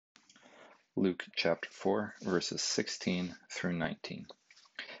Luke chapter 4, verses 16 through 19.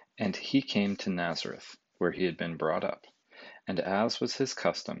 And he came to Nazareth, where he had been brought up. And as was his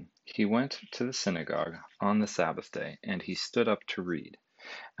custom, he went to the synagogue on the Sabbath day, and he stood up to read.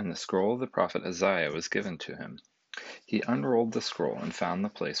 And the scroll of the prophet Isaiah was given to him. He unrolled the scroll and found the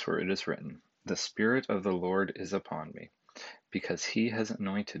place where it is written, "The Spirit of the Lord is upon me, because he has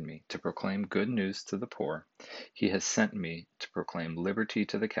anointed me to proclaim good news to the poor. He has sent me to proclaim liberty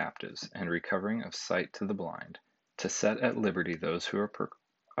to the captives and recovering of sight to the blind, to set at liberty those who are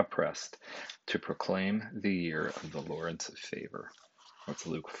oppressed, to proclaim the year of the Lord's favor." That's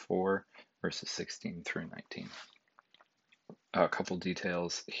Luke 4, verses 16 through 19. A couple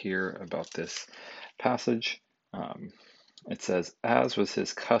details here about this passage. It says, as was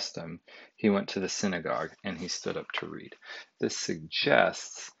his custom, he went to the synagogue and he stood up to read. This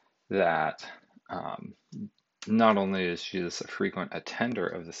suggests that not only is Jesus a frequent attender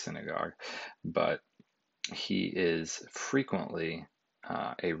of the synagogue, but he is frequently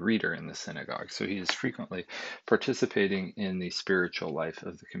a reader in the synagogue. So he is frequently participating in the spiritual life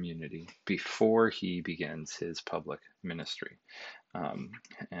of the community before he begins his public ministry.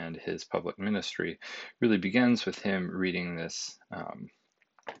 And his public ministry really begins with him reading this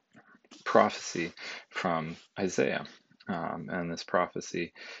prophecy from Isaiah. And this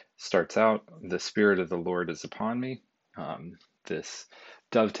prophecy starts out, "The Spirit of the Lord is upon me." This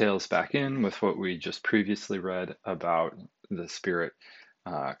dovetails back in with what we just previously read about the Spirit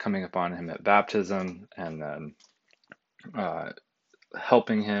coming upon him at baptism and then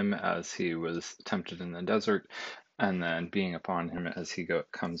helping him as he was tempted in the desert, and then being upon him as he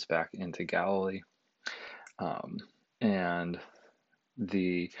comes back into Galilee. And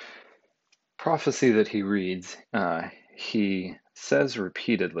the prophecy that he reads, he says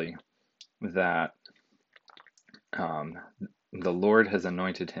repeatedly that the Lord has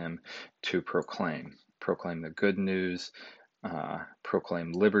anointed him to proclaim the good news,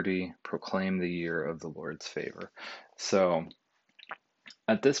 proclaim liberty, proclaim the year of the Lord's favor. So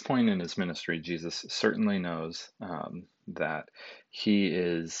at this point in his ministry, Jesus certainly knows that he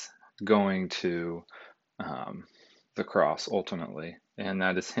is going to the cross ultimately, and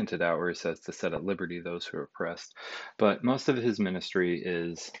that is hinted out where he says to set at liberty those who are oppressed. But most of his ministry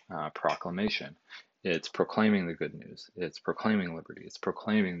is proclamation. It's proclaiming the good news. It's proclaiming liberty. It's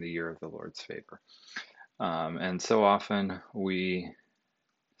proclaiming the year of the Lord's favor. And so often we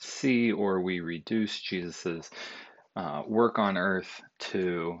see or we reduce Jesus's work on earth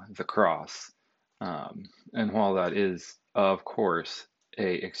to the cross. And while that is, of course,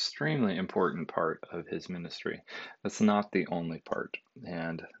 a extremely important part of his ministry, that's not the only part.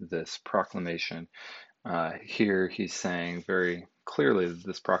 And this proclamation, here he's saying very clearly that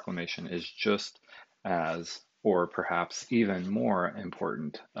this proclamation is just as, or perhaps even more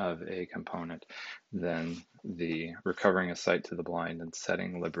important of a component than the recovering of sight to the blind and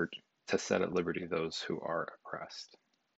to set at liberty those who are oppressed.